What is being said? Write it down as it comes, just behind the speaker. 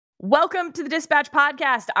Welcome to the Dispatch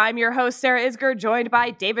Podcast. I'm your host, Sarah Isgur, joined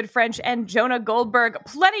by David French and Jonah Goldberg.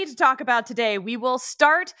 Plenty to talk about today. We will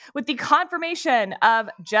start with the confirmation of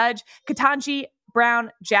Judge Ketanji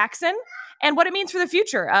Brown Jackson and what it means for the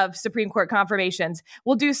future of Supreme Court confirmations.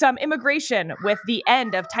 We'll do some immigration with the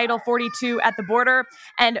end of Title 42 at the border.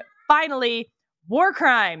 And finally, war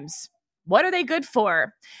crimes. What are they good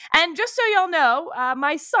for? And just so y'all know,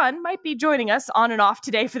 my son might be joining us on and off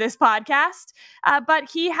today for this podcast,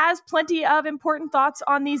 but he has plenty of important thoughts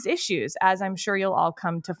on these issues, as I'm sure you'll all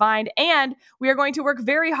come to find. And we are going to work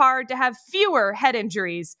very hard to have fewer head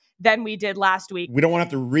injuries than we did last week. We don't want to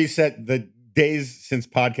have to reset the days since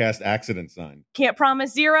podcast accident sign. Can't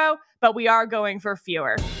promise zero, but we are going for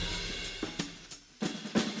fewer.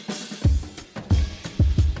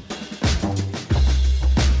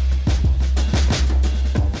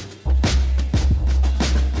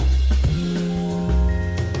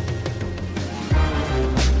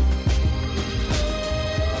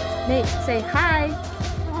 Nate, say hi.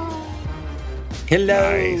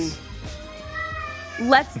 Hello. Nice.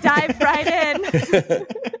 Let's dive right in.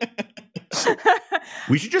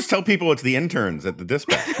 We should just tell people it's the interns at the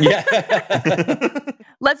Dispatch. Yeah.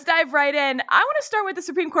 Let's dive right in. I want to start with the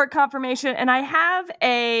Supreme Court confirmation, and I have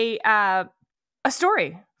a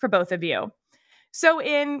story for both of you. So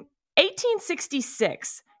in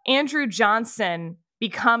 1866, Andrew Johnson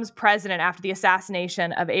becomes president after the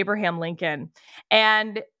assassination of Abraham Lincoln,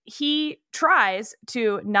 and he tries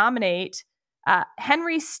to nominate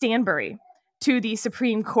Henry Stanbury to the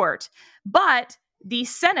Supreme Court. But the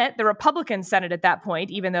Senate, the Republican Senate at that point,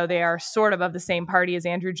 even though they are sort of the same party as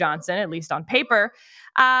Andrew Johnson, at least on paper,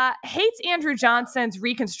 hates Andrew Johnson's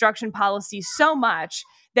Reconstruction policy so much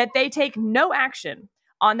that they take no action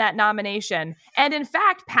on that nomination and, in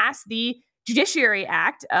fact, pass the Judiciary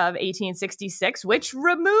Act of 1866, which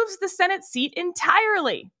removes the Senate seat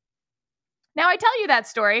entirely. Now, I tell you that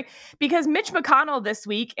story because Mitch McConnell this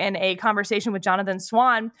week, in a conversation with Jonathan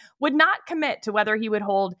Swan, would not commit to whether he would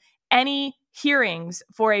hold any hearings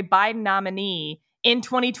for a Biden nominee in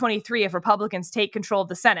 2023 if Republicans take control of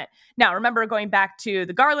the Senate. Now, remember, going back to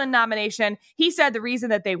the Garland nomination, he said the reason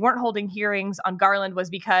that they weren't holding hearings on Garland was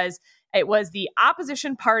because it was the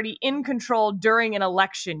opposition party in control during an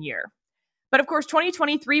election year. But of course,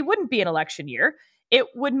 2023 wouldn't be an election year. It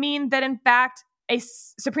would mean that, in fact, a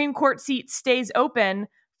Supreme Court seat stays open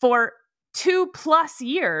for 2+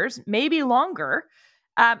 years, maybe longer,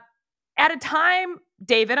 at a time,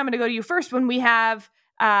 David, I'm going to go to you first, when we have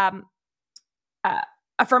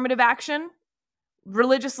affirmative action,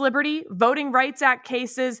 religious liberty, Voting Rights Act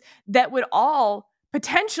cases that would all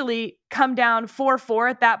potentially come down 4-4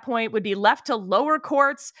 at that point, would be left to lower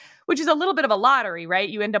courts, which is a little bit of a lottery, right?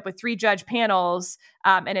 You end up with 3-judge panels,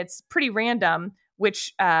 and it's pretty random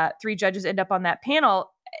which 3 judges end up on that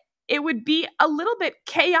panel. It would be a little bit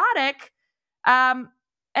chaotic. And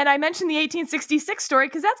I mentioned the 1866 story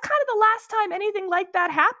because that's kind of the last time anything like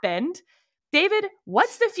that happened. David,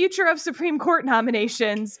 what's the future of Supreme Court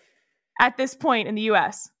nominations at this point in the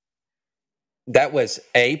U.S.? That was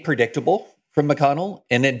A, predictable from McConnell,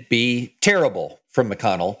 and then B, terrible from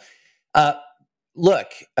McConnell. Look,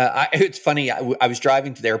 it's funny. I was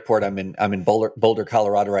driving to the airport. I'm in Boulder,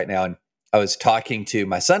 Colorado right now, and I was talking to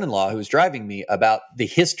my son-in-law who was driving me about the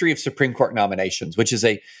history of Supreme Court nominations, which is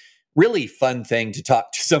a really fun thing to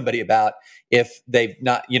talk to somebody about if they've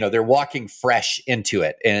not, they're walking fresh into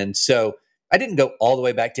it. And so I didn't go all the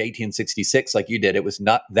way back to 1866 like you did. It was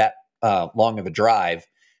not that long of a drive,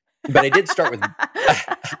 but I did start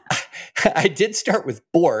with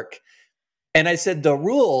Bork. And I said, the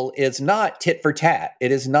rule is not tit for tat.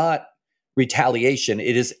 It is not retaliation.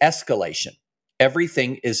 It is escalation.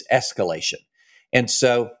 Everything is escalation. And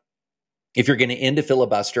so if you're going to end a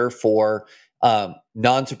filibuster for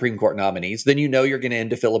non-Supreme Court nominees, then you're going to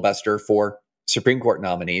end a filibuster for Supreme Court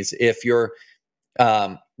nominees. If you're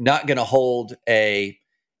not going to hold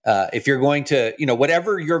if you're going to,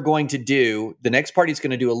 whatever you're going to do, the next party's going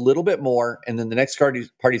to do a little bit more, and then the next party's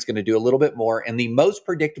going to do a little bit more. And the most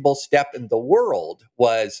predictable step in the world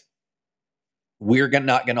was we're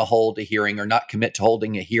not going to hold a hearing or not commit to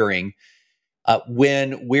holding a hearing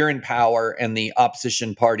when we're in power and the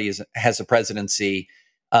opposition party has a presidency,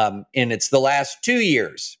 and it's the last 2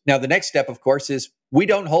 years. Now, the next step, of course, is we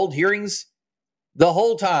don't hold hearings the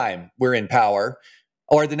whole time we're in power.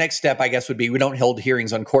 Or the next step, I guess, would be we don't hold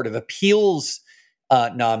hearings on Court of Appeals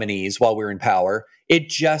nominees while we're in power. It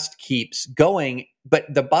just keeps going.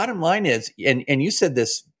 But the bottom line is, and you said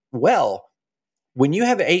this well, when you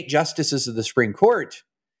have 8 justices of the Supreme Court,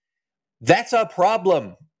 that's a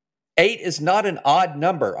problem. 8 is not an odd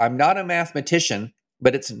number. I'm not a mathematician,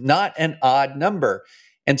 but it's not an odd number.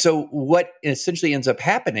 And so what essentially ends up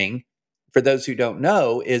happening, for those who don't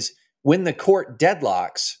know, is when the court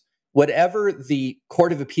deadlocks, whatever the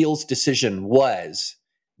Court of Appeals decision was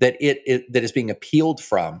that that is being appealed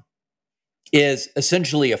from is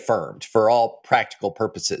essentially affirmed for all practical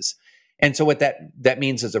purposes. And so what that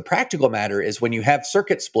means as a practical matter is when you have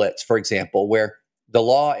circuit splits, for example, where the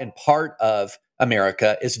law in part of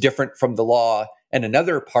America is different from the law in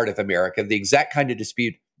another part of America, the exact kind of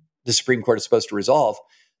dispute the Supreme Court is supposed to resolve,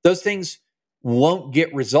 those things won't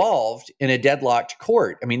get resolved in a deadlocked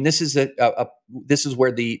court. I mean, this is this is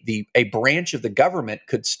where a branch of the government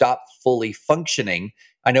could stop fully functioning.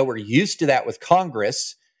 I know we're used to that with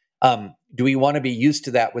Congress. Do we want to be used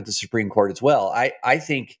to that with the Supreme Court as well? I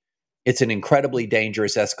think it's an incredibly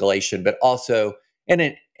dangerous escalation, but also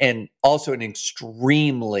an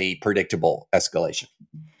extremely predictable escalation.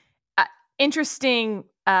 Interesting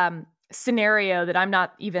scenario that I'm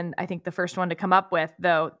not even, I think, the first one to come up with,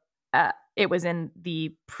 though it was in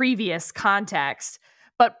the previous context.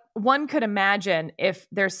 But one could imagine if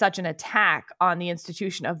there's such an attack on the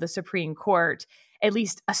institution of the Supreme Court, at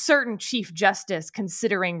least a certain Chief Justice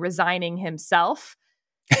considering resigning himself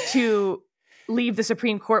to leave the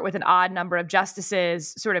Supreme Court with an odd number of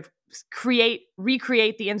justices, sort of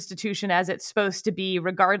recreate the institution as it's supposed to be,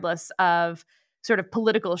 regardless of sort of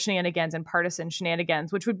political shenanigans and partisan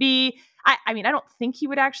shenanigans, which would be, I mean, I don't think he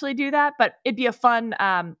would actually do that, but it'd be a fun,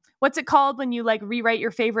 what's it called when you like rewrite your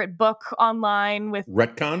favorite book online with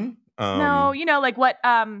retcon? No, like what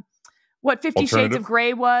 50 Shades of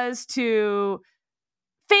Grey was to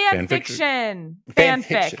fan fiction.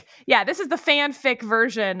 Fanfic. Yeah, this is the fanfic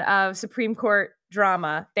version of Supreme Court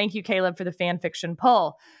drama. Thank you, Caleb, for the fan fiction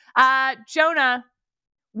pull. Jonah,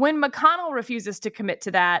 when McConnell refuses to commit to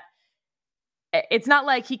that, it's not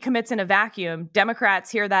like he commits in a vacuum. Democrats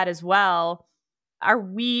hear that as well.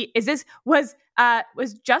 Was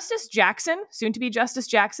Justice Jackson, soon to be Justice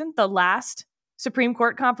Jackson, the last Supreme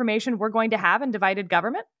Court confirmation we're going to have in divided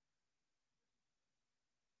government?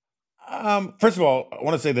 First of all, I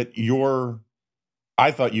want to say that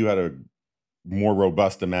I thought you had a more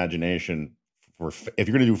robust imagination for if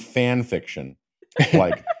you're going to do fan fiction,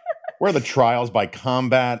 like where are the trials by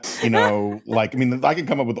combat? Like, I mean, I can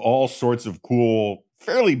come up with all sorts of cool,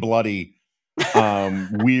 fairly bloody,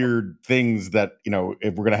 weird things that,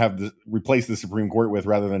 if we're going to have replace the Supreme Court with,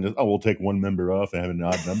 rather than just, we'll take one member off and have an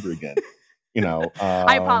odd number again.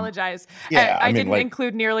 I apologize. Yeah, I didn't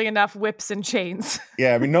include nearly enough whips and chains.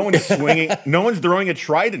 Yeah, I mean, no one's swinging, no one's throwing a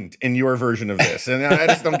trident in your version of this, and I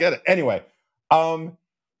just don't get it. Anyway,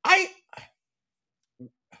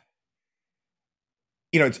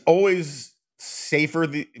 it's always safer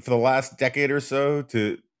for the last decade or so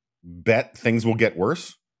to bet things will get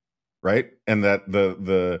worse, right? And that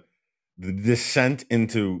the descent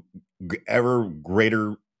into ever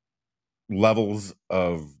greater levels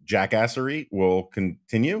of jackassery will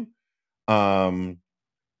continue. I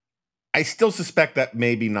still suspect that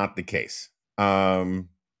may be not the case. Jonah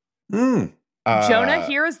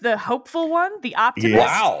here is the hopeful one, the optimist.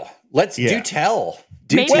 Wow. Let's do tell.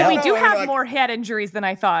 Maybe we do have more head injuries than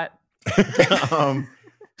I thought. No,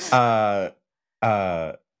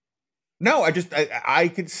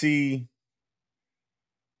 I could see.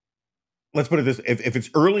 Let's put it this: if it's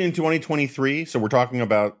early in 2023, so we're talking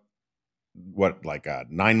about what, like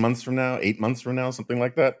 9 months from now, 8 months from now, something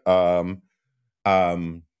like that.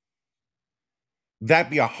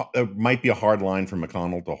 That might be a hard line for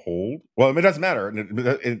McConnell to hold. Well, I mean, it doesn't matter.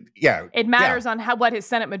 It matters on what his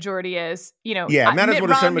Senate majority is. It matters Mitt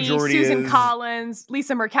what his Senate Romney, majority is. Susan Collins,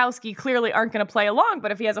 Lisa Murkowski clearly aren't going to play along.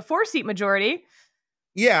 But if he has a 4-seat majority,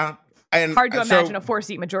 and hard to imagine a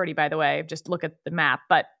 4-seat majority. By the way, just look at the map.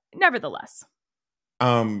 But nevertheless,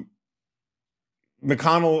 McConnell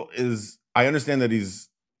is. I understand that he's.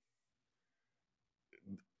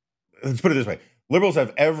 Let's put it this way. Liberals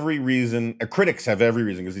have every reason, critics have every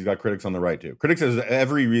reason, because he's got critics on the right too. Critics have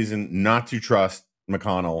every reason not to trust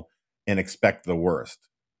McConnell and expect the worst.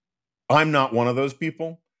 I'm not one of those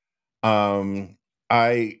people.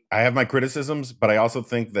 I have my criticisms, but I also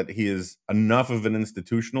think that he is enough of an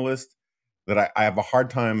institutionalist that I have a hard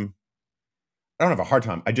time. I don't have a hard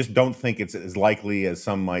time. I just don't think it's as likely as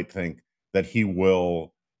some might think that he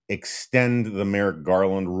will extend the Merrick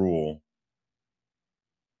Garland rule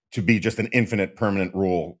to be just an infinite permanent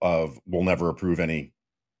rule of we'll never approve any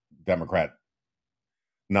Democrat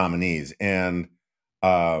nominees. And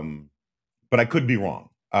but I could be wrong.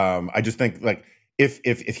 I just think, like,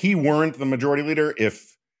 if he weren't the majority leader,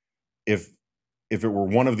 if it were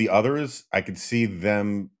one of the others, I could see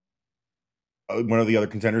them, one of the other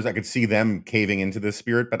contenders, I could see them caving into this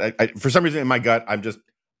spirit. But I for some reason in my gut,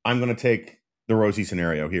 I'm going to take the rosy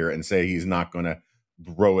scenario here and say he's not going to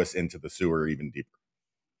throw us into the sewer even deeper.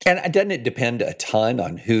 And doesn't it depend a ton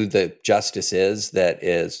on who the justice is that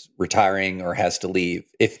is retiring or has to leave?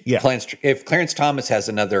 If Clarence Thomas has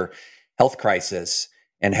another health crisis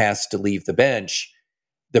and has to leave the bench,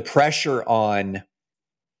 the pressure on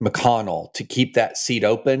McConnell to keep that seat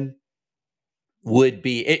open would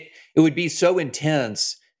be it would be so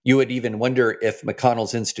intense, you would even wonder if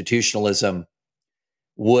McConnell's institutionalism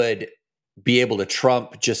would be able to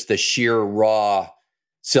trump just the sheer raw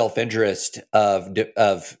self-interest of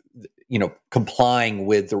complying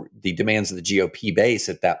with the demands of the GOP base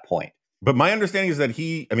at that point. But my understanding is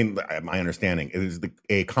that my understanding is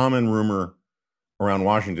a common rumor around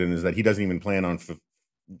Washington is that he doesn't even plan on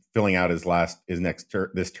filling out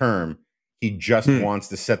this term. He just wants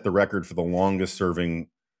to set the record for the longest serving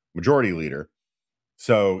majority leader.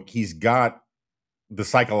 So he's got the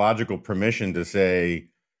psychological permission to say,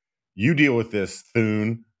 you deal with this,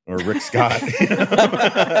 Thune or Rick Scott.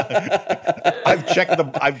 I've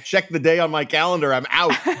checked the day on my calendar. I'm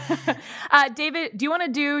out. David, do you want to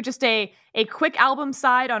do just a quick album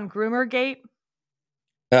side on Groomergate?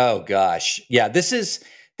 Oh gosh. Yeah, this is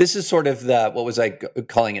sort of the, what was I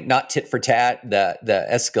calling it? Not tit for tat, the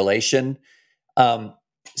escalation.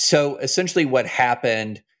 So essentially what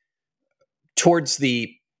happened towards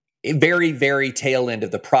the very, very tail end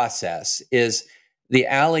of the process is the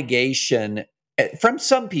allegation from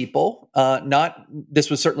some people, this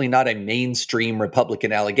was certainly not a mainstream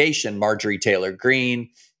Republican allegation. Marjorie Taylor Greene,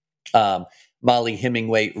 Molly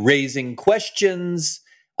Hemingway raising questions,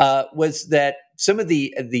 was that some of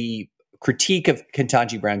the critique of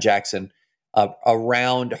Ketanji Brown Jackson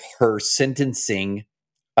around her sentencing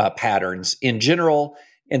patterns in general,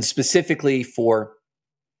 and specifically for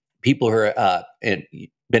people who are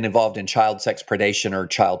been involved in child sex predation or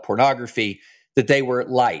child pornography, that they were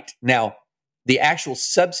light. Now, the actual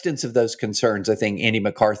substance of those concerns, I think Andy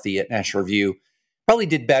McCarthy at National Review probably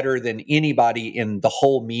did better than anybody in the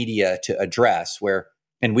whole media to address,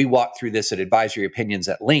 and we walked through this at Advisory Opinions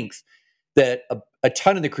at length, that a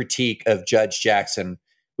ton of the critique of Judge Jackson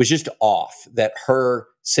was just off, that her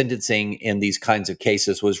sentencing in these kinds of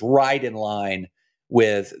cases was right in line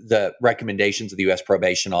with the recommendations of the U.S.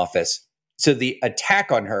 Probation Office. So the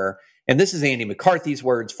attack on her, and this is Andy McCarthy's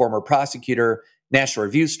words, former prosecutor, National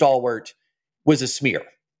Review stalwart, was a smear.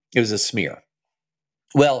 It was a smear.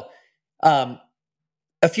 Well, a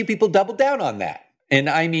few people doubled down on that. And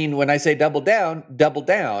I mean, when I say double down,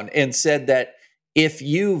 and said that if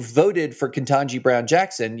you voted for Ketanji Brown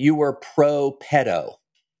Jackson, you were pro-pedo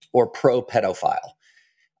or pro-pedophile,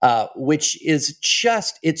 which is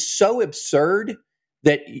just, it's so absurd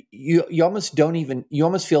that you almost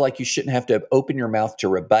feel like you shouldn't have to open your mouth to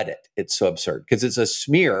rebut it. It's so absurd because it's a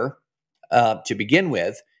smear to begin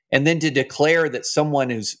with. And then to declare that someone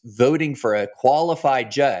who's voting for a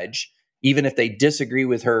qualified judge, even if they disagree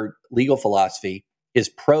with her legal philosophy, is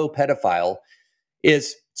pro-pedophile,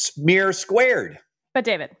 is smear squared. But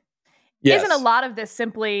David, yes. Isn't a lot of this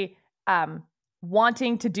simply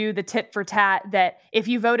wanting to do the tit for tat that if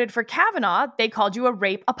you voted for Kavanaugh, they called you a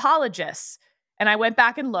rape apologist? And I went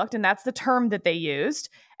back and looked, and that's the term that they used.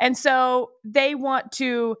 And so they want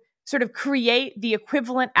to sort of create the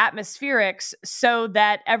equivalent atmospherics so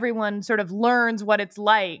that everyone sort of learns what it's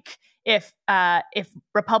like if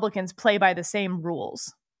Republicans play by the same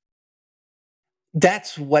rules.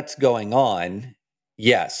 That's what's going on.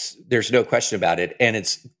 Yes, there's no question about it, and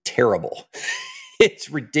it's terrible. It's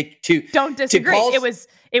ridiculous. Don't disagree.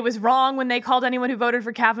 It was wrong when they called anyone who voted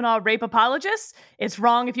for Kavanaugh a rape apologist. It's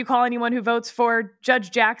wrong if you call anyone who votes for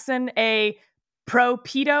Judge Jackson a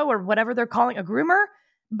pro-pedo or whatever they're calling, a groomer.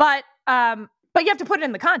 But you have to put it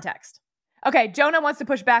in the context. Okay, Jonah wants to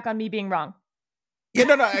push back on me being wrong. Yeah,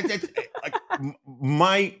 no.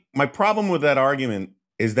 My problem with that argument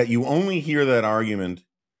is that you only hear that argument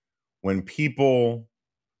when people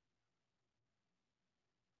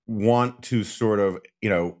want to sort of,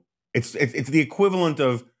 it's the equivalent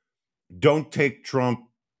of don't take Trump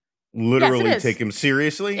literally, yes, take him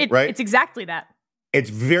seriously, right? It's exactly that. It's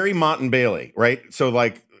very Mott and Bailey, right? So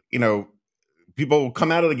people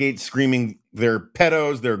come out of the gate screaming they're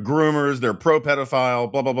pedos, they're groomers, they're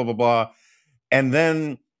pro-pedophile, blah, blah, blah, blah, blah. And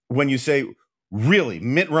then when you say, really,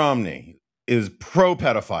 Mitt Romney is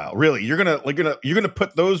pro-pedophile, really, you're gonna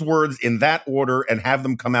put those words in that order and have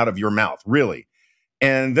them come out of your mouth, really.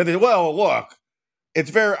 And then, look, it's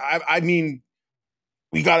very, I mean,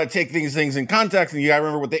 we got to take these things in context, and you got to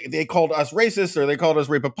remember what they called us racist, or they called us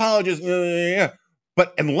rape apologists. Yeah.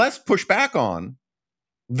 But unless pushed back on,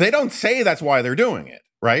 they don't say that's why they're doing it,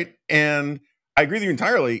 right? And I agree with you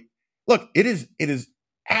entirely. Look, it is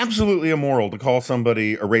absolutely immoral to call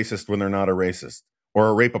somebody a racist when they're not a racist, or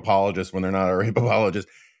a rape apologist when they're not a rape apologist.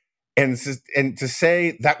 And to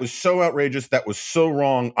say that was so outrageous, that was so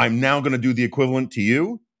wrong, I'm now going to do the equivalent to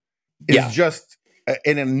you, is just,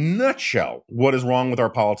 in a nutshell, what is wrong with our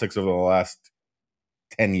politics over the last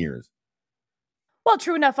 10 years. Well,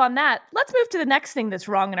 true enough on that. Let's move to the next thing that's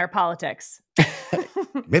wrong in our politics.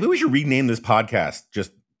 Maybe we should rename this podcast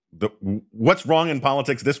just What's Wrong in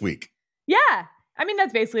Politics This Week. Yeah. I mean,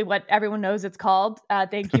 that's basically what everyone knows it's called.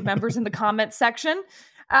 Thank you, members in the comments section.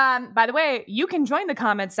 By the way, you can join the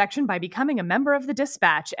comments section by becoming a member of the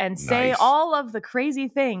Dispatch and say all of the crazy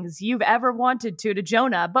things you've ever wanted to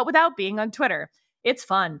Jonah, but without being on Twitter. It's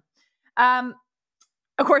fun.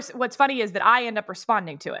 Of course, what's funny is that I end up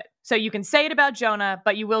responding to it. So you can say it about Jonah,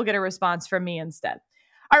 but you will get a response from me instead.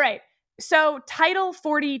 All right. So Title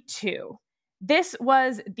 42. This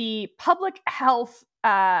was the public health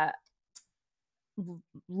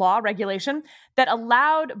law regulation that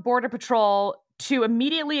allowed Border Patrol to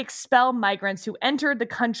immediately expel migrants who entered the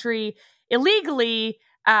country illegally,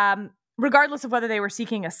 regardless of whether they were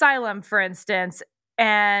seeking asylum, for instance,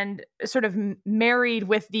 and sort of married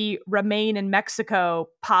with the Remain in Mexico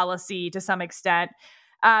policy to some extent.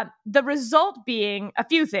 The result being a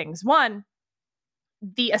few things. One,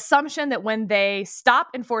 the assumption that when they stop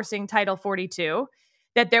enforcing Title 42,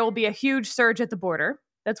 that there will be a huge surge at the border.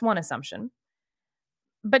 That's one assumption.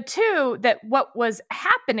 But two, that what was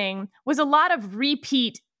happening was a lot of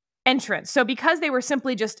repeat entrants. So because they were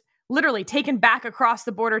simply just literally taken back across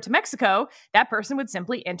the border to Mexico, that person would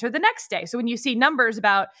simply enter the next day. So when you see numbers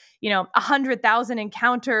about, 100,000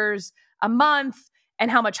 encounters a month and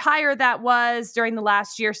how much higher that was during the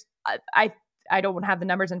last year, I don't have the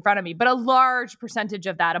numbers in front of me, but a large percentage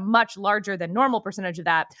of that, a much larger than normal percentage of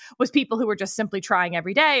that, was people who were just simply trying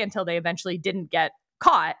every day until they eventually didn't get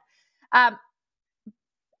caught.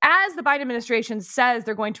 As the Biden administration says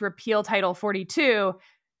they're going to repeal Title 42,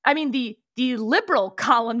 I mean, the liberal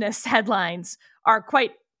columnist headlines are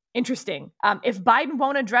quite interesting. If Biden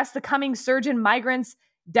won't address the coming surge in migrants,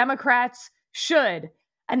 Democrats should.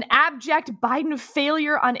 An abject Biden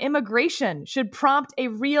failure on immigration should prompt a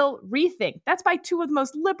real rethink. That's by two of the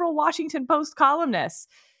most liberal Washington Post columnists.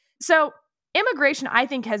 So immigration, I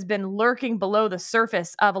think, has been lurking below the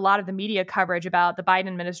surface of a lot of the media coverage about the Biden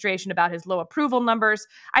administration, about his low approval numbers.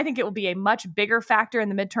 I think it will be a much bigger factor in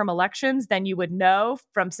the midterm elections than you would know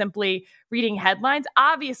from simply reading headlines.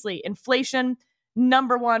 Obviously, inflation,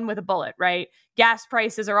 number one with a bullet, right? Gas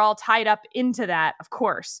prices are all tied up into that, of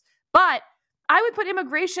course. But I would put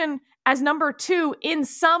immigration as number two in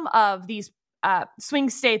some of these swing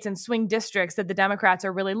states and swing districts that the Democrats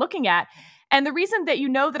are really looking at. And the reason that you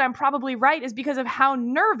know that I'm probably right is because of how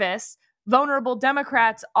nervous vulnerable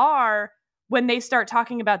Democrats are when they start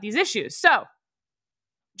talking about these issues. So,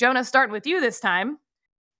 Jonah, starting with you this time.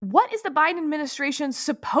 What is the Biden administration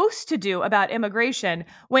supposed to do about immigration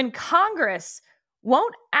when Congress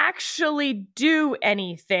won't actually do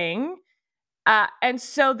anything? And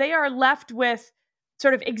so they are left with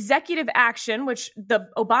sort of executive action, which the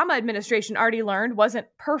Obama administration already learned wasn't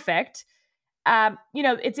perfect.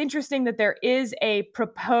 It's interesting that there is a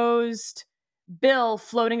proposed bill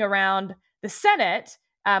floating around the Senate.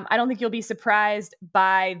 I don't think you'll be surprised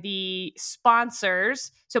by the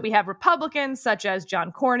sponsors. So we have Republicans such as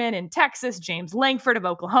John Cornyn in Texas, James Lankford of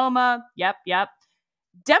Oklahoma. Yep.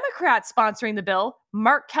 Democrats sponsoring the bill,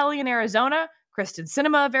 Mark Kelly in Arizona, Kristen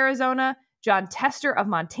Sinema of Arizona, John Tester of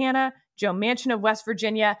Montana, Joe Manchin of West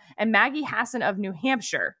Virginia, and Maggie Hassan of New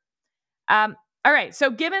Hampshire. All right, so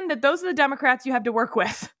given that those are the Democrats you have to work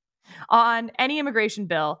with on any immigration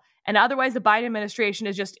bill, and otherwise the Biden administration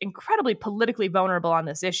is just incredibly politically vulnerable on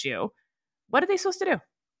this issue, what are they supposed to do?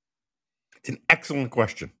 It's an excellent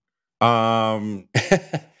question. And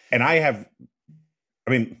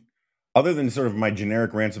other than sort of my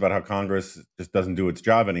generic rants about how Congress just doesn't do its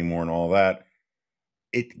job anymore and all that,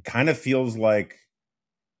 it kind of feels like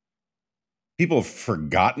people have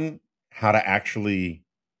forgotten how to actually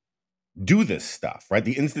do this stuff, right?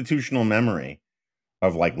 The institutional memory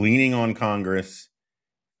of like leaning on Congress,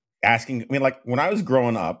 asking, when I was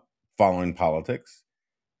growing up following politics,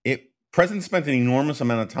 presidents spent an enormous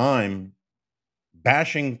amount of time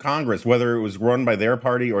bashing Congress, whether it was run by their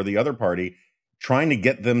party or the other party, trying to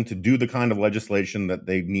get them to do the kind of legislation that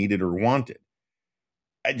they needed or wanted.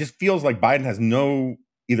 It just feels like Biden has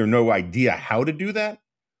either no idea how to do that,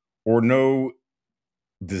 or no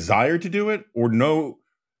desire to do it, or no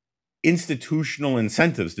institutional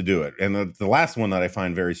incentives to do it. And the last one that I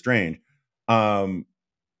find very strange.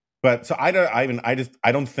 But so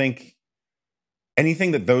I don't think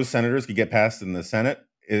anything that those senators could get passed in the Senate,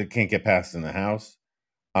 it can't get passed in the House.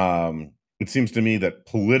 It seems to me that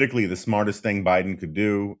politically the smartest thing Biden could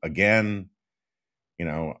do, again,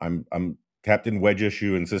 I'm Captain Wedge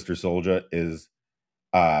Issue and Sister Soldier, is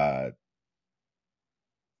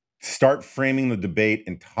start framing the debate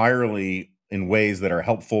entirely in ways that are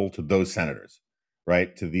helpful to those senators,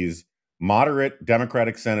 right? To these moderate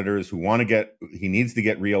Democratic senators who he needs to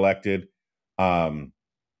get reelected.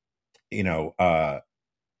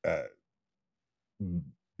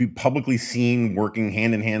 Be publicly seen working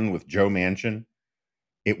hand in hand with Joe Manchin.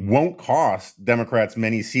 It won't cost Democrats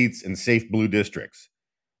many seats in safe blue districts,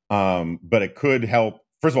 but it could help.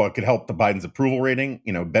 First of all, it could help the Biden's approval rating.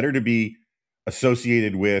 Better to be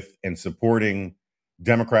associated with and supporting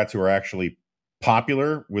Democrats who are actually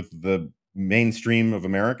popular with the mainstream of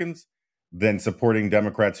Americans than supporting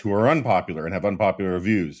Democrats who are unpopular and have unpopular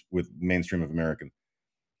views with mainstream of Americans.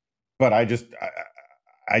 But I just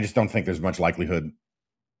don't think there's much likelihood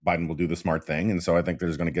Biden will do the smart thing, and so I think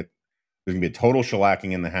there's going to be a total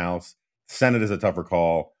shellacking in the House. Senate is a tougher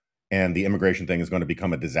call, and the immigration thing is going to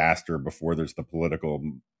become a disaster before there's the political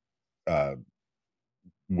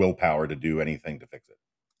willpower to do anything to fix it.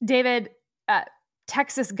 David,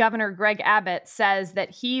 Texas Governor Greg Abbott says that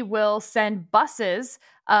he will send buses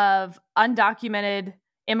of undocumented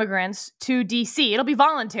immigrants to D.C. It'll be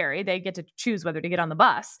voluntary. They get to choose whether to get on the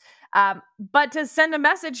bus. But to send a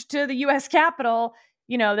message to the U.S. Capitol,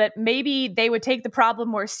 that maybe they would take the problem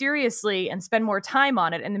more seriously and spend more time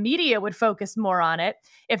on it, and the media would focus more on it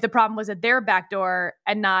if the problem was at their back door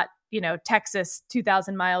and not, Texas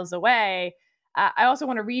 2,000 miles away. I also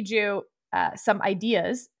want to read you some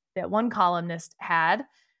ideas that one columnist had.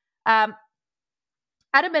 At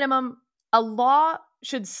a minimum, a law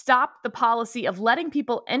should stop the policy of letting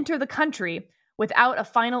people enter the country without a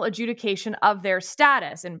final adjudication of their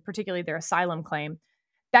status, and particularly their asylum claim.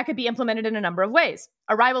 That could be implemented in a number of ways.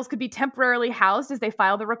 Arrivals could be temporarily housed as they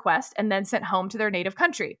file the request and then sent home to their native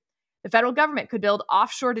country. The federal government could build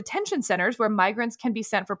offshore detention centers where migrants can be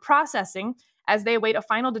sent for processing as they await a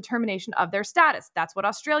final determination of their status. That's what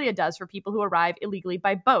Australia does for people who arrive illegally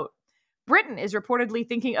by boat. Britain is reportedly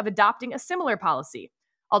thinking of adopting a similar policy.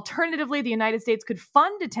 Alternatively, the United States could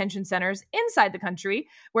fund detention centers inside the country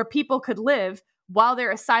where people could live while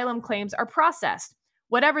their asylum claims are processed.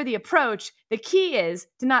 Whatever the approach, the key is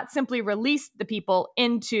to not simply release the people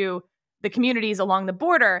into the communities along the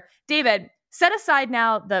border. David, set aside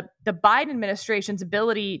now the Biden administration's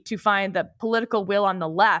ability to find the political will on the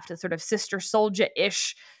left, a sort of Sister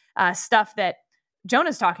Soldier-ish stuff that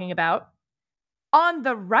Jonah's talking about. On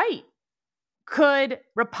the right, could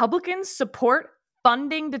Republicans support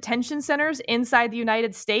funding detention centers inside the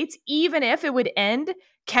United States, even if it would end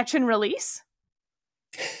catch and release?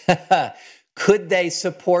 Could they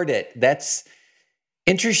support it? That's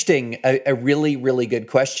interesting. A really, really good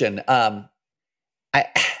question. I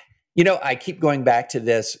keep going back to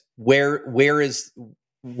this. What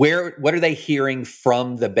are they hearing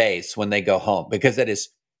from the base when they go home? Because it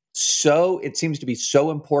seems to be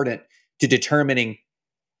so important to determining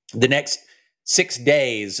the next 6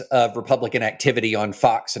 days of Republican activity on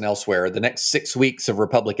Fox and elsewhere, the next 6 weeks of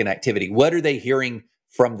Republican activity. What are they hearing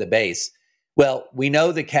from the base? Well, we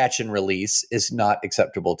know the catch and release is not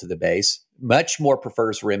acceptable to the base. Much more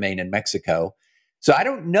prefers remain in Mexico. So I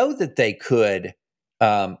don't know that they could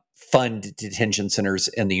fund detention centers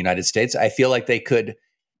in the United States. I feel like they could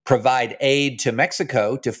provide aid to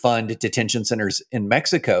Mexico to fund detention centers in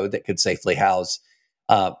Mexico that could safely house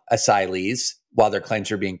asylees while their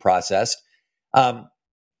claims are being processed.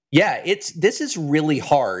 This is really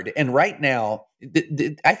hard. And right now,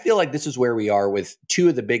 I feel like this is where we are with two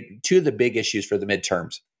of the big issues for the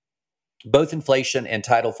midterms, both inflation and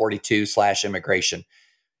Title 42/immigration.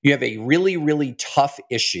 You have a really, really tough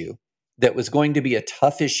issue that was going to be a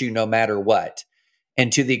tough issue no matter what.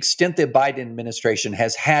 And to the extent that Biden administration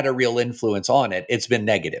has had a real influence on it, it's been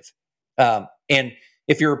negative. And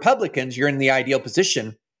if you're Republicans, you're in the ideal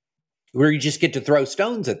position where you just get to throw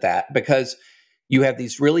stones at that, because you have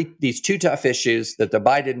these two tough issues that the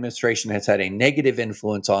Biden administration has had a negative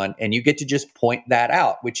influence on, and you get to just point that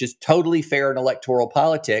out, which is totally fair in electoral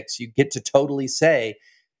politics. You get to totally say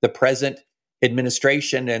the present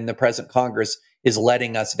administration and the present Congress is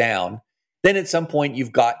letting us down. Then at some point,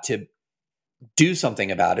 you've got to do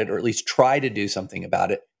something about it, or at least try to do something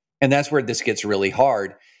about it. And that's where this gets really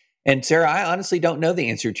hard. And Sarah, I honestly don't know the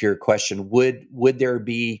answer to your question. Would there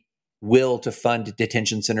be will to fund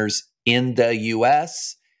detention centers in the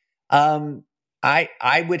U.S.?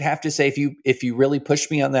 I would have to say, if you really push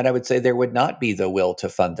me on that, I would say there would not be the will to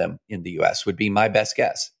fund them in the U.S. would be my best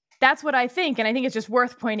guess. That's what I think. And I think it's just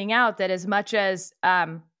worth pointing out that as much as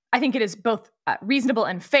I think it is both reasonable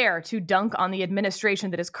and fair to dunk on the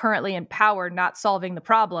administration that is currently in power not solving the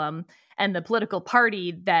problem, and the political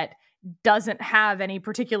party that doesn't have any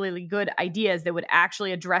particularly good ideas that would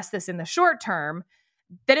actually address this in the short term.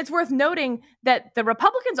 That it's worth noting that the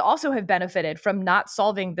Republicans also have benefited from not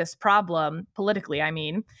solving this problem politically, I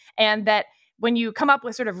mean, and that when you come up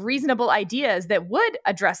with sort of reasonable ideas that would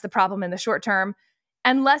address the problem in the short term,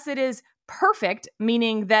 unless it is perfect,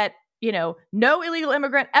 meaning that, you know, no illegal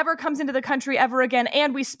immigrant ever comes into the country ever again,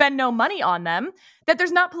 and we spend no money on them, that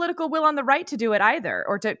there's not political will on the right to do it either,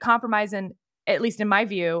 or to compromise, in, at least in my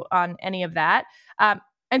view, on any of that.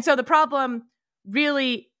 And so the problem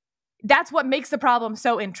really, that's what makes the problem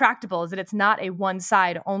so intractable, is that it's not a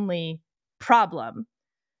one-side only problem.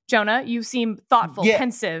 Jonah, you seem thoughtful,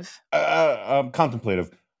 pensive. Contemplative.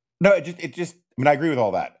 No, it just, I mean, I agree with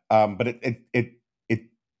all that. But it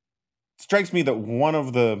strikes me that one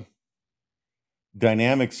of the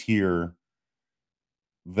dynamics here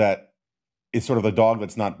that is sort of the dog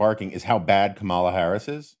that's not barking is how bad Kamala Harris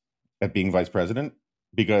is at being vice president,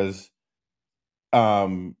 because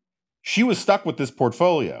she was stuck with this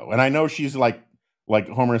portfolio. And I know she's like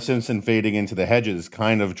Homer Simpson fading into the hedges,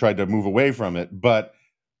 kind of tried to move away from it, but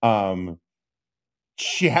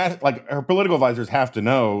she has, like, her political advisors have to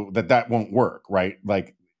know that won't work, right?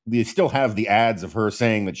 Like, they still have the ads of her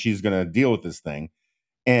saying that she's going to deal with this thing.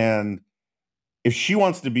 And if she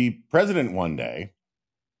wants to be president one day,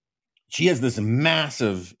 she has this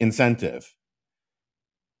massive incentive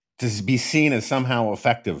to be seen as somehow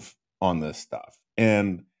effective on this stuff.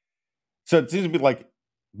 And so it seems to be like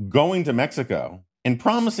going to Mexico and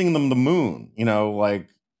promising them the moon, you know, like,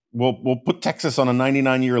 we'll put Texas on a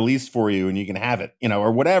 99-year lease for you and you can have it, you know,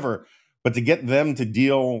 or whatever. But to get them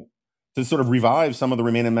to sort of revive some of the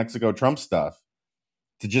Remain in Mexico Trump stuff,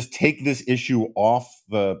 to just take this issue off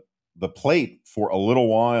the plate for a little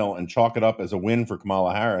while and chalk it up as a win for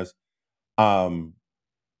Kamala Harris.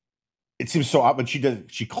 It seems so odd, but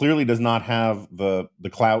she clearly does not have the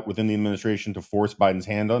clout within the administration to force Biden's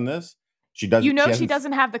hand on this. She doesn't. You know, she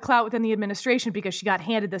doesn't have the clout within the administration because she got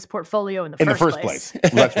handed this portfolio in the first place.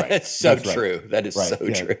 That's right. That's so That's true. Right. That is right. so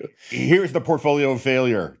true. Here's the portfolio of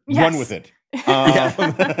failure. Yes. Run with it.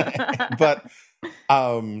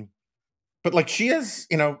 But like, she is,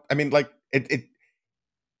 you know, I mean, like, it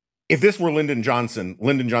if this were Lyndon Johnson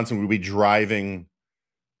would be driving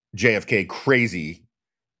JFK crazy,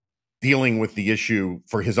 dealing with the issue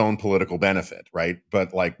for his own political benefit, right?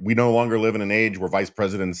 But like, we no longer live in an age where vice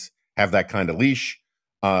presidents have that kind of leash,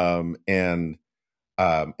 and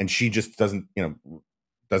she just doesn't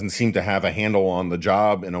seem to have a handle on the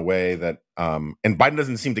job in a way that, and Biden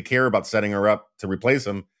doesn't seem to care about setting her up to replace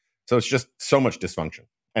him. So it's just so much dysfunction.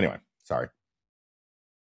 Anyway, sorry.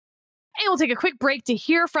 And we'll take a quick break to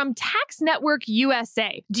hear from Tax Network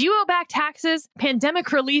USA. Do you owe back taxes?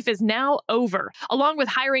 Pandemic relief is now over. Along with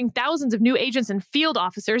hiring thousands of new agents and field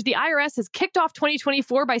officers, the IRS has kicked off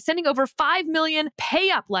 2024 by sending over 5 million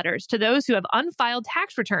pay-up letters to those who have unfiled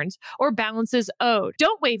tax returns or balances owed.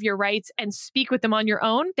 Don't waive your rights and speak with them on your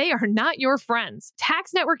own. They are not your friends.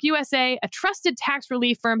 Tax Network USA, a trusted tax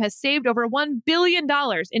relief firm, has saved over $1 billion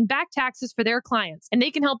in back taxes for their clients, and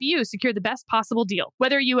they can help you secure the best possible deal.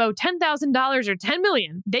 Whether you owe $10,000 or $10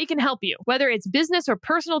 million, they can help you. Whether it's business or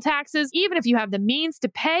personal taxes, even if you have the means to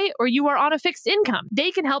pay or you are on a fixed income,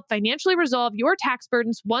 they can help financially resolve your tax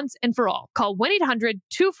burdens once and for all. Call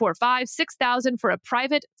 1-800-245-6000 for a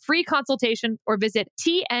private, free consultation or visit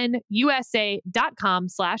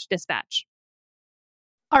tnusa.com/dispatch.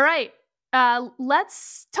 All right.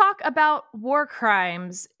 Let's talk about war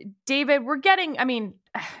crimes. David, we're getting, I mean,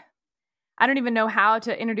 I don't even know how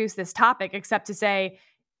to introduce this topic except to say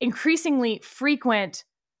increasingly frequent,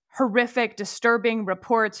 horrific, disturbing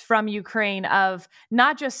reports from Ukraine of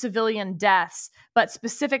not just civilian deaths, but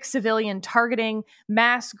specific civilian targeting,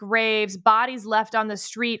 mass graves, bodies left on the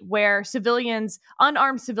street where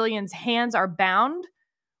unarmed civilians' hands are bound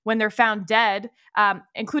when they're found dead,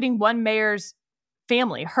 including one mayor's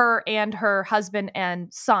family, her and her husband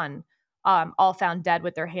and son, all found dead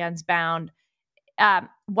with their hands bound.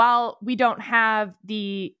 While we don't have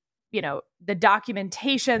the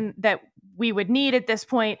documentation that we would need at this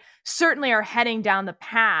point, certainly are heading down the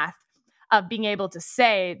path of being able to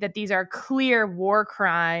say that these are clear war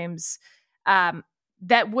crimes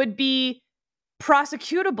that would be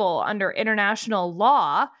prosecutable under international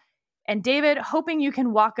law. And David, hoping you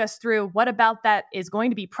can walk us through what about that is going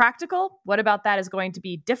to be practical, what about that is going to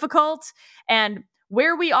be difficult, and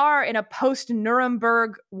where we are in a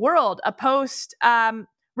post-Nuremberg world, a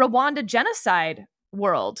post-Rwanda genocide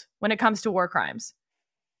world when it comes to war crimes.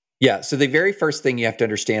 Yeah. So the very first thing you have to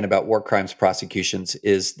understand about war crimes prosecutions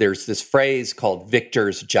is there's this phrase called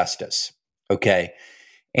victor's justice. Okay.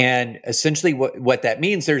 And essentially what that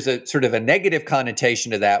means, there's a sort of a negative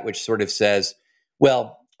connotation to that, which sort of says,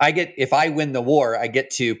 well, if I win the war, I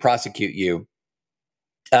get to prosecute you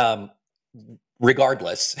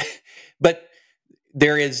regardless. But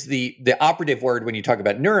there is the operative word when you talk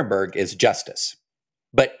about Nuremberg is justice.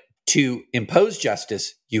 But to impose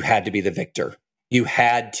justice, you had to be the victor. You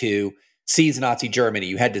had to seize Nazi Germany.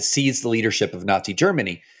 You had to seize the leadership of Nazi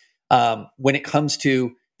Germany. When it comes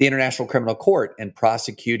to the International Criminal Court and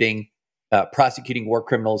prosecuting war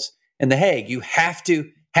criminals in The Hague, you have to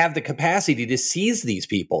have the capacity to seize these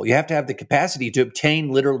people. You have to have the capacity to obtain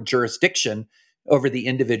literal jurisdiction over the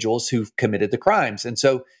individuals who've committed the crimes. And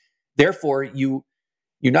so, therefore, you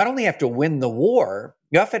not only have to win the war,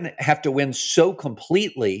 you often have to win so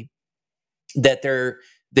completely that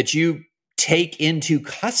you take into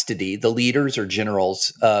custody the leaders or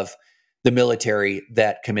generals of the military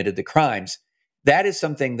that committed the crimes. That is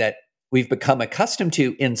something that we've become accustomed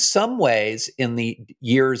to in some ways in the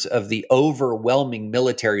years of the overwhelming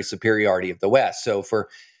military superiority of the West. So if we're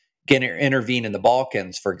going to intervene in the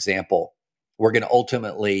Balkans, for example, we're going to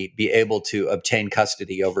ultimately be able to obtain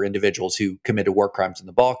custody over individuals who committed war crimes in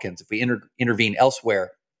the Balkans. If we intervene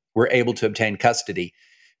elsewhere, we're able to obtain custody.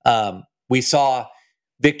 We saw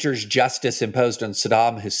victor's justice imposed on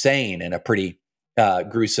Saddam Hussein in a pretty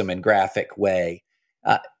gruesome and graphic way.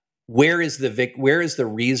 Where is the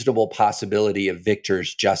reasonable possibility of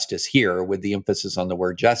victor's justice here, with the emphasis on the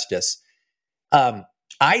word justice? I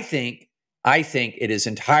think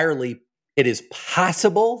it is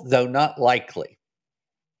possible, though not likely,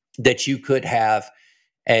 that you could have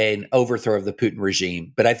an overthrow of the Putin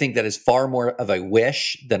regime. But I think that is far more of a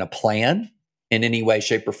wish than a plan in any way,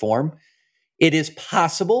 shape, or form. It is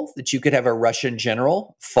possible that you could have a Russian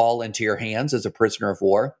general fall into your hands as a prisoner of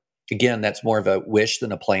war. Again, that's more of a wish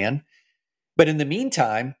than a plan. But in the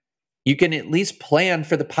meantime, you can at least plan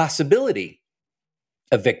for the possibility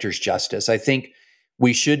of victor's justice. I think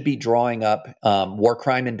we should be drawing up war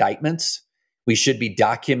crime indictments. We should be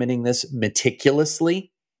documenting this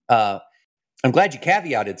meticulously. I'm glad you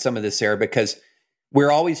caveated some of this, Sarah, because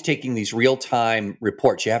we're always taking these real-time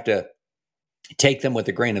reports. You have to take them with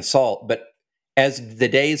a grain of salt. But as the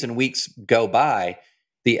days and weeks go by,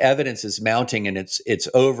 the evidence is mounting, and it's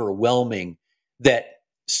overwhelming that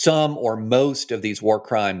some or most of these war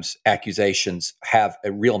crimes accusations have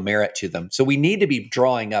a real merit to them. So we need to be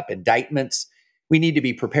drawing up indictments. We need to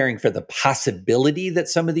be preparing for the possibility that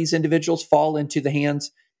some of these individuals fall into the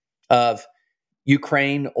hands of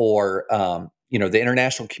Ukraine or the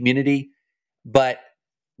international community. But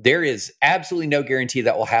there is absolutely no guarantee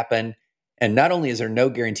that will happen. And not only is there no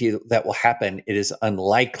guarantee that will happen, it is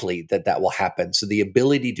unlikely that will happen. So the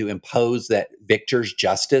ability to impose that victor's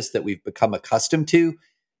justice that we've become accustomed to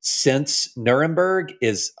since Nuremberg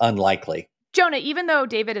is unlikely. Jonah, even though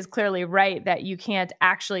David is clearly right that you can't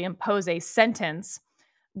actually impose a sentence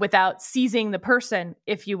without seizing the person,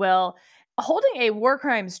 if you will, holding a war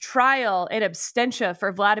crimes trial in absentia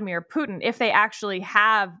for Vladimir Putin, if they actually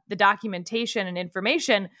have the documentation and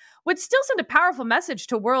information, would still send a powerful message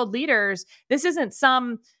to world leaders. This isn't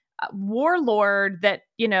some warlord that,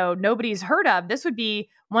 nobody's heard of. This would be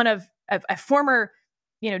one of a former,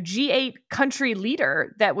 G8 country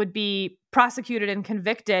leader that would be prosecuted and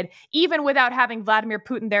convicted, even without having Vladimir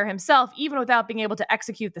Putin there himself, even without being able to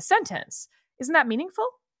execute the sentence. Isn't that meaningful?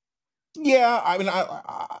 Yeah, I mean,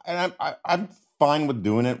 I'm fine with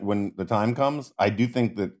doing it when the time comes. I do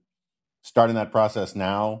think that starting that process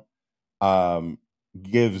now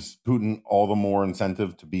gives Putin all the more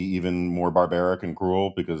incentive to be even more barbaric and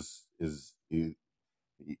cruel, because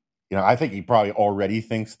I think he probably already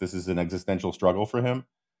thinks this is an existential struggle for him,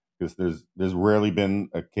 because there's rarely been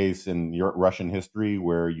a case in Russian history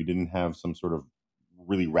where you didn't have some sort of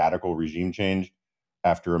really radical regime change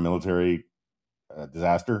after a military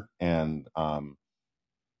disaster, and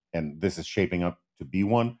this is shaping up to be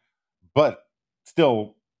one. But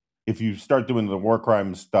still, if you start doing the war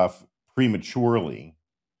crime stuff prematurely,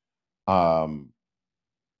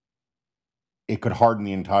 it could harden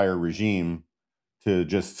the entire regime to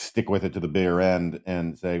just stick with it to the bitter end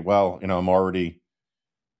and say, well, I'm already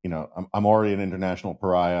an international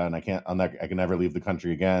pariah, and I can never leave the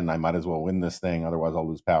country again. I might as well win this thing, otherwise I'll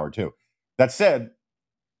lose power too. That said,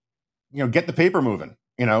 get the paper moving.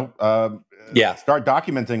 Start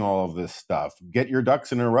documenting all of this stuff. Get your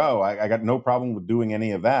ducks in a row. I got no problem with doing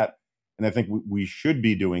any of that, and I think we should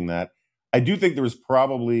be doing that. I do think there was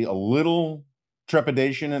probably a little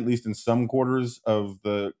trepidation, at least in some quarters of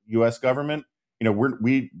the U.S. government.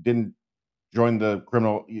 We didn't joined the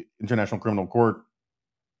International Criminal Court,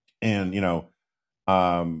 and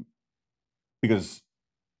because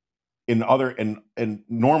in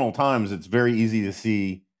normal times it's very easy to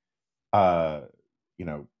see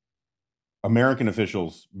American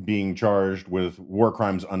officials being charged with war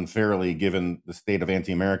crimes unfairly, given the state of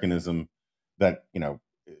anti-Americanism that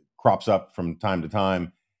crops up from time to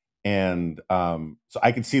time, and so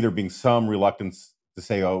I could see there being some reluctance to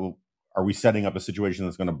say, "Oh, are we setting up a situation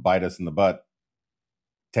that's going to bite us in the butt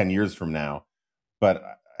 10 years from now?"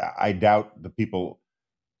 But I doubt the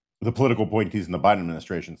political appointees in the Biden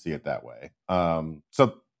administration see it that way.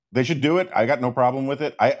 So they should do it. I got no problem with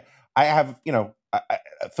it. I have,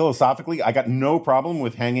 philosophically, I got no problem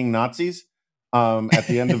with hanging Nazis at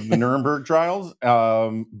the end of the Nuremberg trials.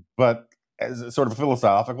 But as a sort of a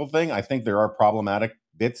philosophical thing, I think there are problematic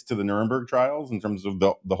bits to the Nuremberg trials in terms of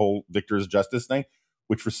the whole victor's justice thing,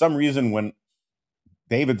 which for some reason, when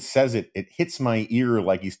David says it hits my ear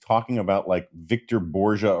like he's talking about like Victor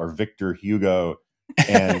Borgia or Victor Hugo,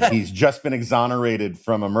 and he's just been exonerated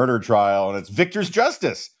from a murder trial, and it's victor's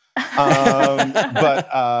justice. But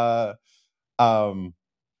I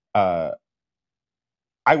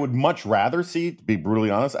would much rather see, to be brutally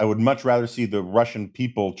honest, I would much rather see the Russian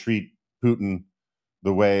people treat Putin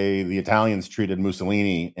the way the Italians treated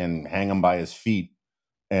Mussolini and hang him by his feet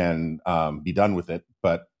and be done with it.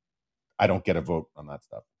 But I don't get a vote on that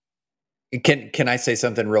stuff. Can I say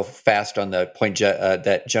something real fast on the point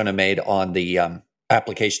that Jonah made on the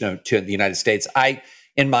application to the United States?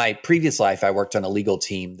 In my previous life, I worked on a legal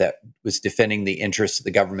team that was defending the interests of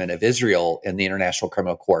the government of Israel in the International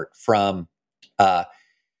Criminal Court from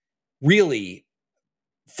really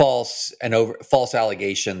false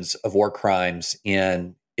allegations of war crimes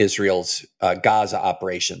in Israel's Gaza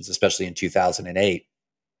operations, especially in 2008.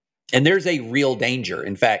 And there's a real danger.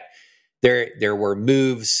 In fact, there were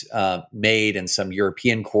moves made in some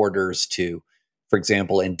European quarters to, for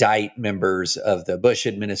example, indict members of the Bush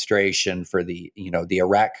administration for the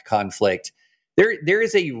Iraq conflict. There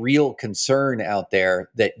is a real concern out there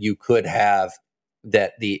that you could have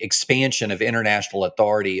that the expansion of international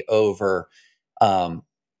authority over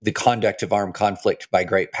the conduct of armed conflict by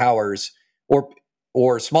great powers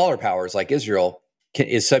or smaller powers like Israel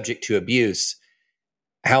is subject to abuse.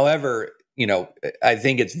 However, I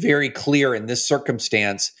think it's very clear in this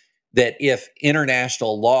circumstance that if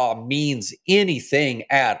international law means anything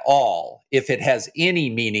at all, if it has any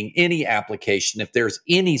meaning, any application, if there's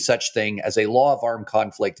any such thing as a law of armed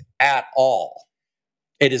conflict at all,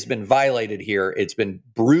 it has been violated here. It's been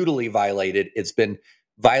brutally violated. It's been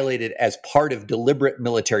violated as part of deliberate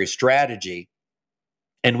military strategy.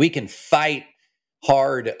 And we can fight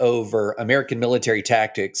hard over American military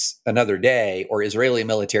tactics another day or Israeli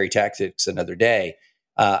military tactics another day.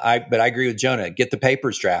 But I agree with Jonah. Get the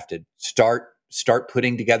papers drafted. Start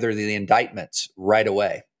putting together the indictments right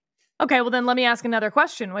away. Okay, well then let me ask another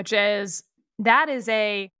question, which is, that is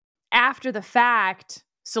a after the fact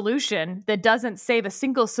solution that doesn't save a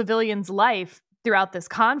single civilian's life throughout this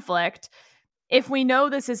conflict. If we know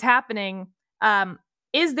this is happening,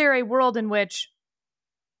 is there a world in which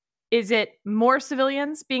is it more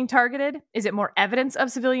civilians being targeted? Is it more evidence of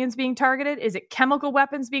civilians being targeted? Is it chemical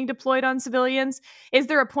weapons being deployed on civilians? Is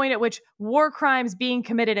there a point at which war crimes being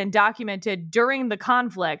committed and documented during the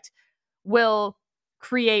conflict will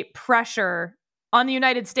create pressure on the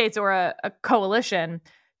United States or a coalition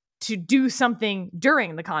to do something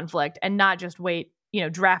during the conflict and not just wait,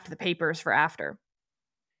 draft the papers for after?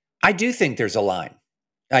 I do think there's a line.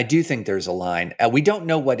 We don't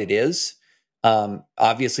know what it is.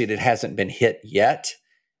 Obviously, it hasn't been hit yet,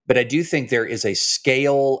 but I do think there is a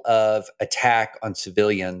scale of attack on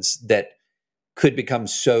civilians that could become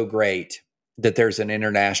so great that there's an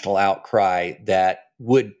international outcry that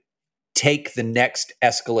would take the next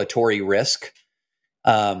escalatory risk.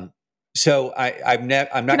 So I'm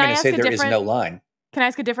not going to say there is no line. Can I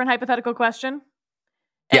ask a different hypothetical question?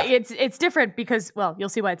 Yeah. It's different because, well, you'll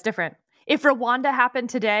see why it's different. If Rwanda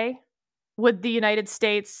happened today, would the United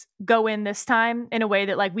States go in this time in a way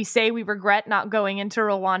that, like, we say we regret not going into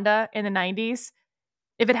Rwanda in the 90s?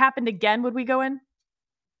 If it happened again, would we go in?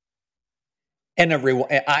 And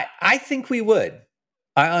I think we would.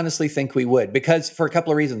 I honestly think we would, because for a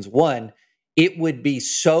couple of reasons. One, it would be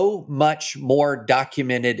so much more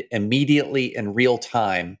documented immediately in real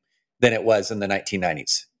time than it was in the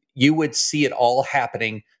 1990s. You would see it all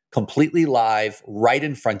happening completely live right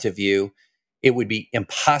in front of you. It would be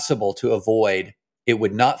impossible to avoid. It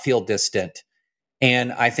would not feel distant.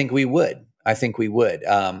 And I think we would. I think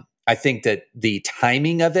that the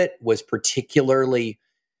timing of it was particularly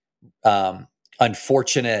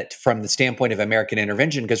unfortunate from the standpoint of American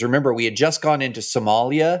intervention, because remember, we had just gone into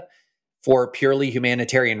Somalia for purely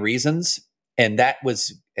humanitarian reasons, and that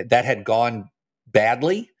had gone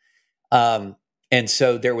badly. And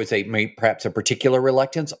so there was perhaps a particular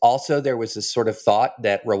reluctance. Also, there was this sort of thought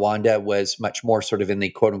that Rwanda was much more sort of in the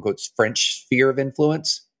quote unquote French sphere of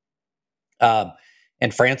influence.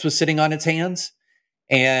 And France was sitting on its hands.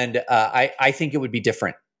 And I think it would be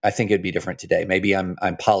different. I think it'd be different today. Maybe I'm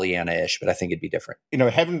Pollyanna-ish, but I think it'd be different.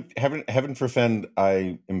 Heaven forfend,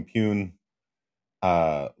 I impugn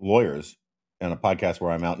lawyers in a podcast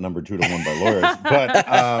where I'm outnumbered 2-1 by lawyers.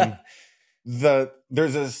 But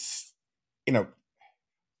there's this,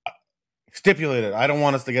 stipulated. I don't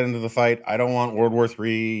want us to get into the fight. I don't want World War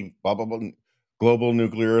III, blah, blah, blah. Global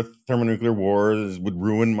nuclear, thermonuclear wars would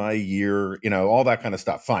ruin my year, all that kind of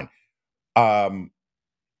stuff. Fine.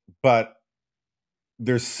 But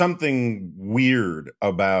there's something weird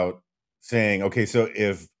about saying, okay, so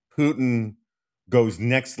if Putin goes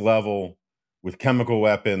next level with chemical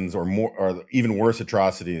weapons or more, or even worse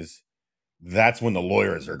atrocities, that's when the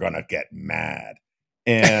lawyers are going to get mad.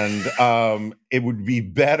 And it would be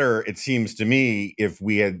better, it seems to me, if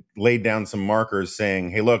we had laid down some markers saying,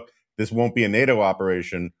 hey, look, this won't be a NATO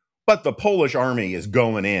operation, but the Polish army is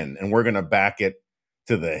going in and we're going to back it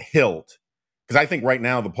to the hilt. Because I think right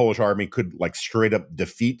now the Polish army could straight up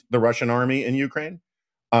defeat the Russian army in Ukraine.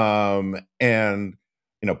 And,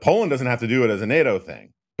 Poland doesn't have to do it as a NATO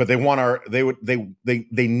thing, but they want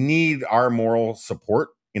they need our moral support,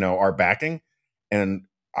 our backing. And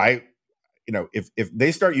if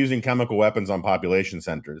they start using chemical weapons on population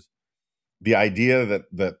centers, the idea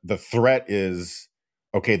that the threat is,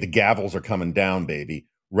 okay, the gavels are coming down, baby,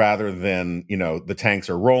 rather than, the tanks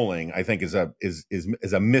are rolling, I think is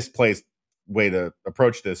a misplaced way to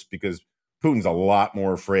approach this, because Putin's a lot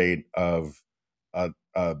more afraid of a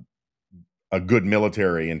good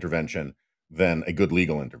military intervention than a good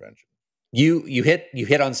legal intervention. You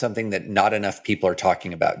hit on something that not enough people are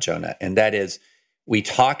talking about, Jonah, and that is, we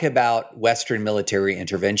talk about Western military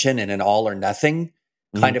intervention in an all or nothing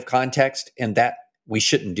kind of context, and that we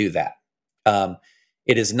shouldn't do that.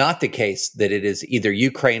 It is not the case that it is either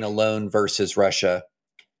Ukraine alone versus Russia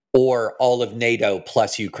or all of NATO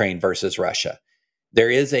plus Ukraine versus Russia. There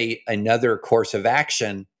is another course of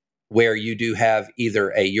action where you do have either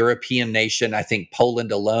a European nation, I think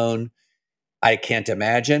Poland alone, I can't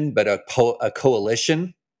imagine, but a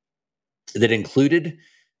coalition that included,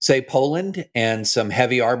 say, Poland and some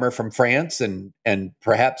heavy armor from France and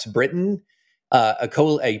perhaps Britain,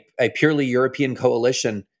 a purely European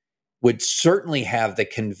coalition would certainly have the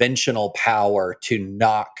conventional power to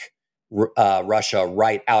knock Russia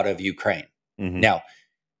right out of Ukraine. Mm-hmm. Now,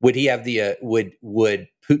 would he have would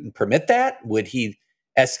Putin permit that? Would he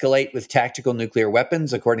escalate with tactical nuclear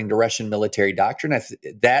weapons according to Russian military doctrine?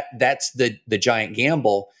 That's the giant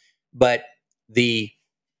gamble. But the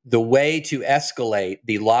way to escalate,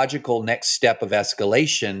 the logical next step of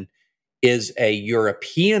escalation, is a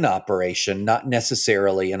European operation, not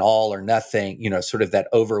necessarily an all or nothing, sort of that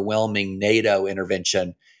overwhelming NATO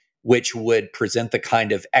intervention, which would present the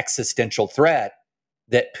kind of existential threat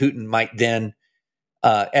that Putin might then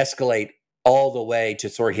escalate all the way to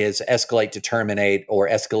sort of his escalate to terminate or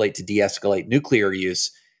escalate to de-escalate nuclear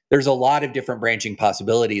use. There's a lot of different branching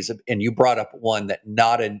possibilities. And you brought up one that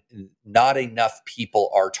not enough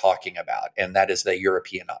people are talking about, and that is the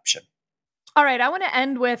European option. All right, I want to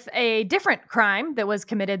end with a different crime that was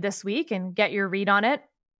committed this week and get your read on it.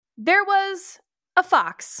 There was a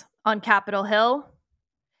fox on Capitol Hill,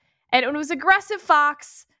 and it was an aggressive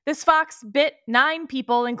fox. This fox bit 9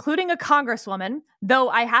 people, including a congresswoman, though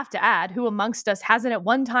I have to add, who amongst us hasn't at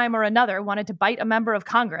one time or another wanted to bite a member of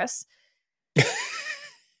Congress?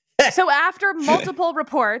 So after multiple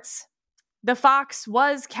reports, the fox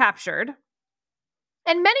was captured,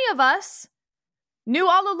 and many of us knew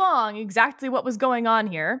all along exactly what was going on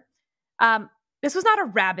here. This was not a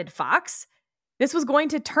rabid fox. This was going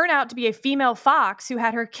to turn out to be a female fox who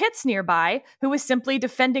had her kits nearby, who was simply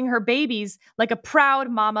defending her babies like a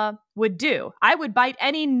proud mama would do. I would bite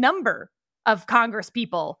any number of Congress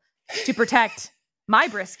people to protect my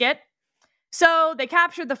brisket. So they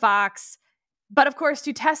captured the fox. But of course,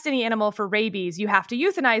 to test any animal for rabies, you have to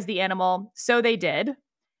euthanize the animal. So they did.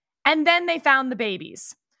 And then they found the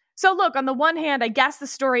babies. So look, on the one hand, I guess the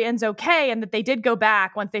story ends okay, and that they did go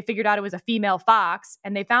back once they figured out it was a female fox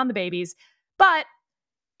and they found the babies. But,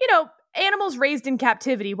 animals raised in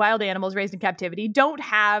captivity, wild animals raised in captivity, don't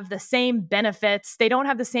have the same benefits. They don't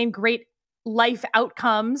have the same great life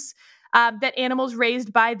outcomes that animals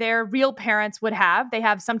raised by their real parents would have. They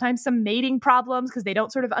have sometimes some mating problems because they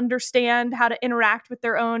don't sort of understand how to interact with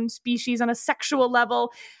their own species on a sexual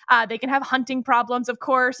level. They can have hunting problems, of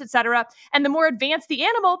course, etc. And the more advanced the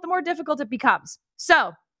animal, the more difficult it becomes.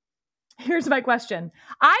 So here's my question.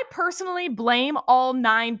 I personally blame all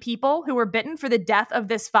 9 people who were bitten for the death of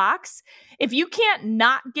this fox. If you can't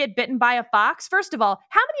not get bitten by a fox, first of all,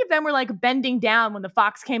 how many of them were like bending down when the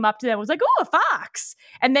fox came up to them and was like, oh, a fox,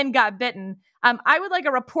 and then got bitten? I would like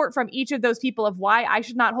a report from each of those people of why I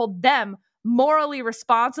should not hold them morally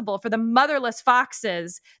responsible for the motherless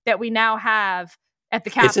foxes that we now have at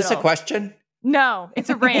the Capitol. Is this a question? No,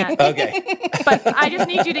 it's a rant. Okay. But I just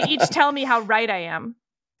need you to each tell me how right I am.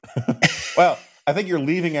 Well, I think you're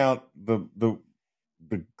leaving out the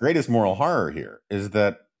greatest moral horror here is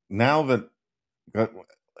that now that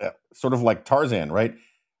sort of like Tarzan, right?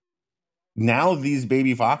 Now these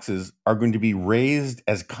baby foxes are going to be raised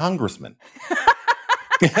as congressmen.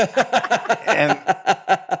 and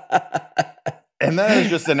that is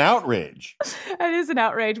just an outrage. That is an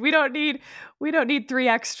outrage. We don't need 3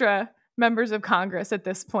 extra members of Congress at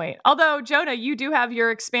this point. Although, Jonah, you do have your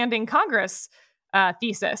expanding Congress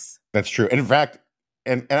thesis. That's true. And in fact,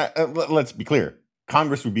 and let's be clear,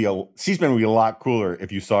 C-SPAN would be a lot cooler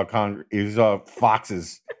if you saw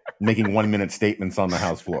foxes making 1-minute statements on the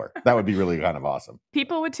House floor. That would be really kind of awesome.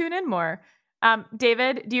 People would tune in more.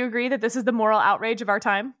 David, do you agree that this is the moral outrage of our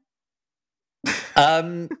time?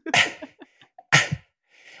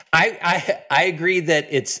 I agree that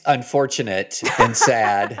it's unfortunate and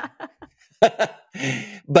sad,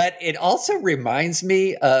 but it also reminds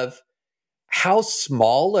me of how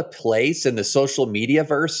small a place in the social media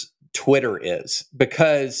verse Twitter is,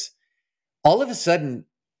 because all of a sudden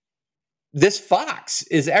this fox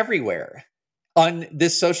is everywhere on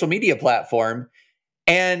this social media platform.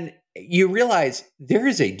 And you realize there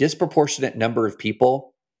is a disproportionate number of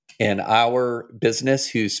people in our business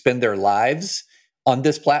who spend their lives on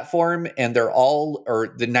this platform, and they're all,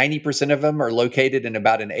 or the 90% of them are located in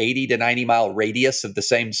about an 80 to 90 mile radius of the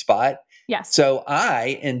same spot. Yes. So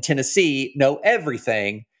I, in Tennessee, know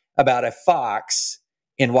everything about a fox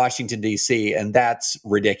in Washington, D.C., and that's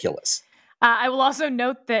ridiculous. I will also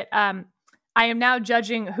note that I am now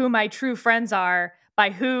judging who my true friends are by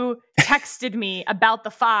who texted me about the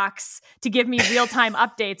fox to give me real-time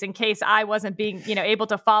updates in case I wasn't being, able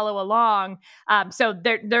to follow along. So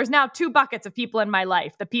there's now 2 buckets of people in my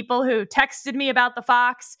life: the people who texted me about the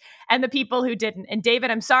fox and the people who didn't. And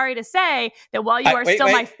David, I'm sorry to say that while you are still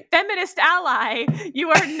my feminist ally, you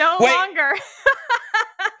are no longer.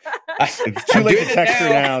 It's too late to text her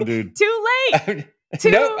now, dude. Too late.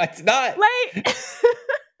 No, it's not. Late.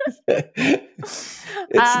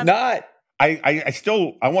 It's not.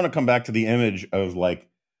 I want to come back to the image of like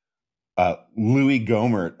Louis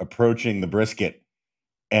Gohmert approaching the brisket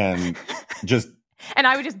and just and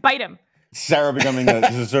I would just bite him. Sarah becoming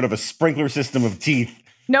a sort of a sprinkler system of teeth.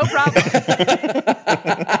 No problem.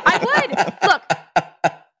 I would. Look,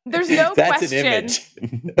 there's no That's question. An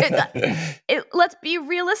image. Let's be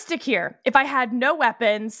realistic here. If I had no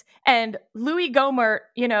weapons and Louis Gohmert,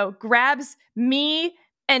 grabs me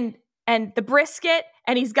and the brisket,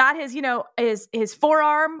 and he's got his, his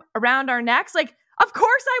forearm around our necks, like, of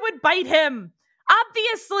course I would bite him.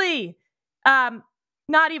 Obviously.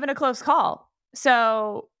 Not even a close call.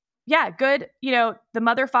 So yeah, good. The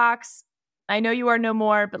mother fox, I know you are no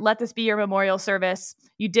more, but let this be your memorial service.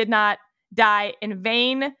 You did not die in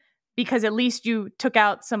vain, because at least you took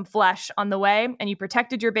out some flesh on the way and you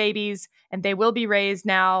protected your babies, and they will be raised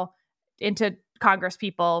now into Congress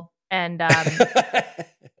people. And,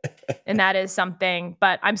 and that is something,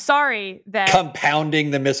 but I'm sorry that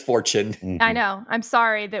compounding the misfortune. Mm-hmm. I know. I'm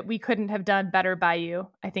sorry that we couldn't have done better by you.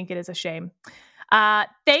 I think it is a shame.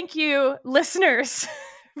 Thank you, listeners,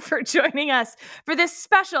 for joining us for this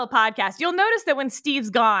special podcast. You'll notice that when Steve's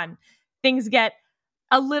gone, things get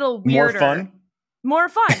a little weirder. More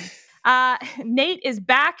fun. Nate is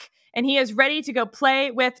back, and he is ready to go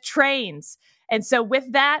play with trains. And so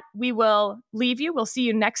with that, we will leave you. We'll see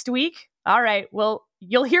you next week. All right. Well,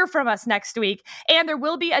 you'll hear from us next week. And there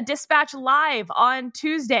will be a Dispatch Live on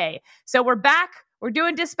Tuesday. So we're back. We're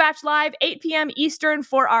doing Dispatch Live, 8 p.m. Eastern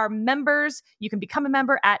for our members. You can become a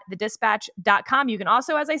member at thedispatch.com. You can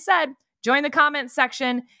also, as I said, join the comments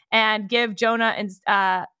section and give Jonah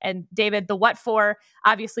and David the what for.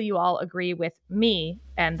 Obviously, you all agree with me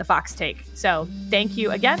and the Fox take. So thank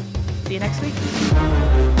you again. See you next week.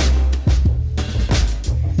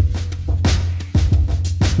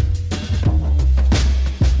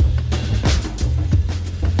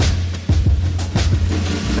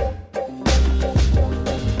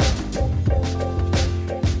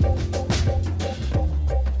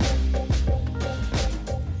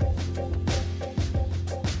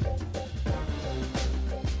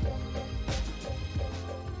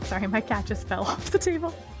 Sorry, my cat just fell off the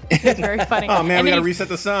table. It's very funny. Oh man, And we he- gotta reset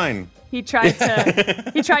the sign. He tried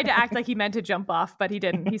to act like he meant to jump off, but he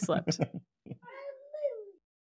didn't. He slipped.